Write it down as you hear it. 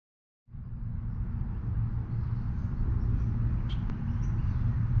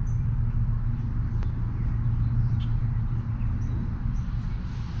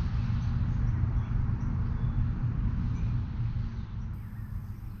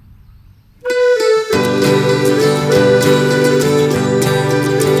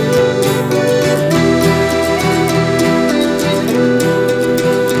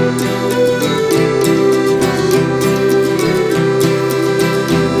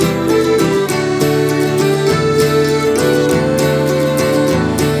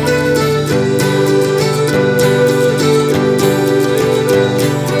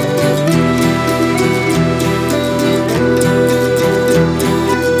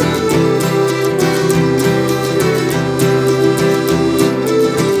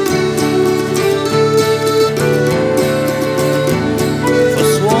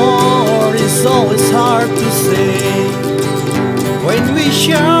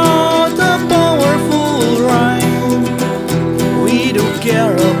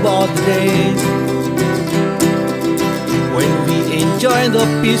enjoy the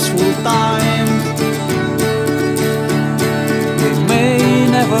peaceful time. We may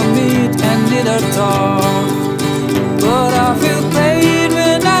never meet and neither talk, but I feel pain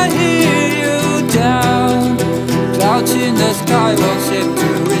when I hear you down. Clouds in the sky won't shape to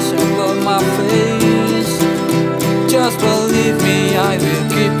resemble my face. Just believe me, I will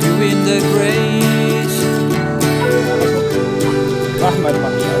keep you in the grace. Rahmat,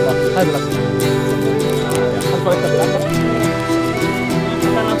 masya Allah.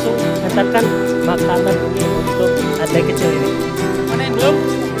 Kita langsung hantarkan makanan ini untuk adik kecil ini. Mana yang belum?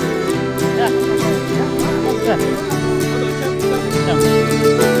 Ya.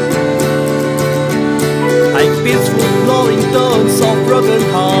 Like peaceful flowing tones of broken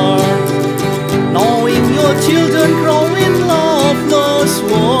heart, knowing your children grow in loveless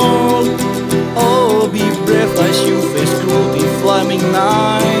world. Oh, be brave as you face through the flaming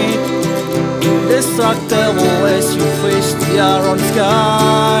night. Indestructible as you face the iron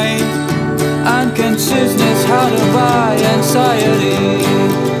sky. Unconsciousness harder by anxiety.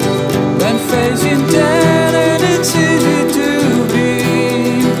 When facing death and it's easy to be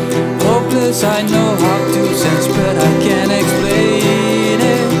hopeless, I know how to sense, but I can't explain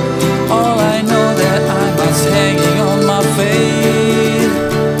it. All I know that I must hanging on my faith.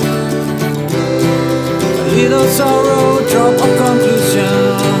 A little sorrow, drop of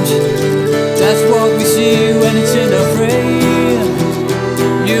conclusions. That's what we see when it's in the frame.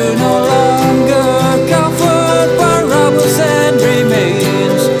 You no longer covered by rubbles and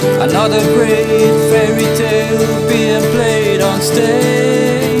remains. Another great fairy tale being played on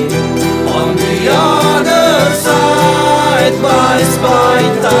stage. On the other side, by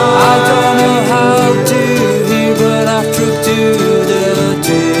time. I don't know how to hear, but I've truth to the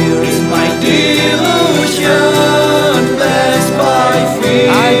tears. It's my delusion, blessed by fear.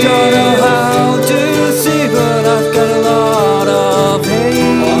 I don't know how to see, but I've got a lot of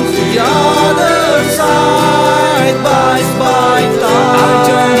hate. On the other side, by time. I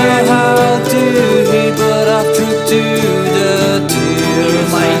don't know how to hear, but I've truth to the tears.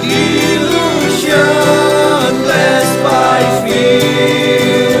 My delusion, blessed by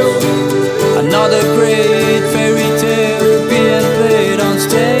fear. Another great fairy tale being played on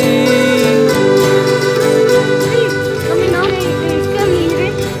stage.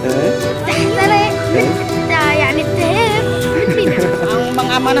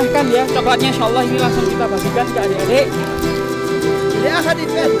 Mengamanahkan ya coklatnya, insya Allah ini langsung kita bagikan ke adik-adik. Ya adik,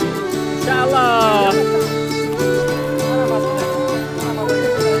 insya Allah.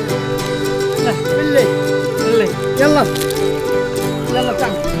 Nah, pilih, yallah,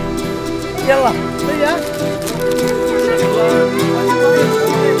 kang, yallah, ya.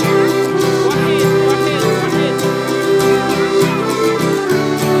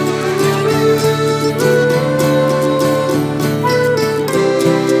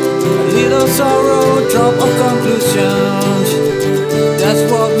 Sorrow, drop of conclusions. That's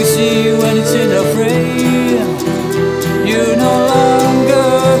what we see when it's in the frame. You no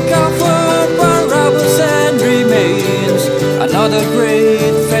longer covered by rubbles and remains. Another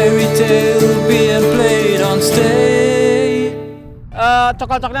great fairy tale being played on stage.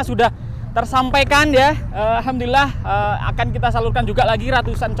 Coklat-coklatnya sudah tersampaikan ya. Alhamdulillah akan kita salurkan juga lagi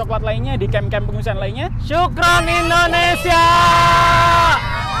ratusan coklat lainnya di camp-camp pengungsian lainnya. Syukron Indonesia.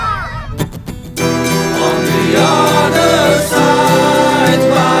 On the other side.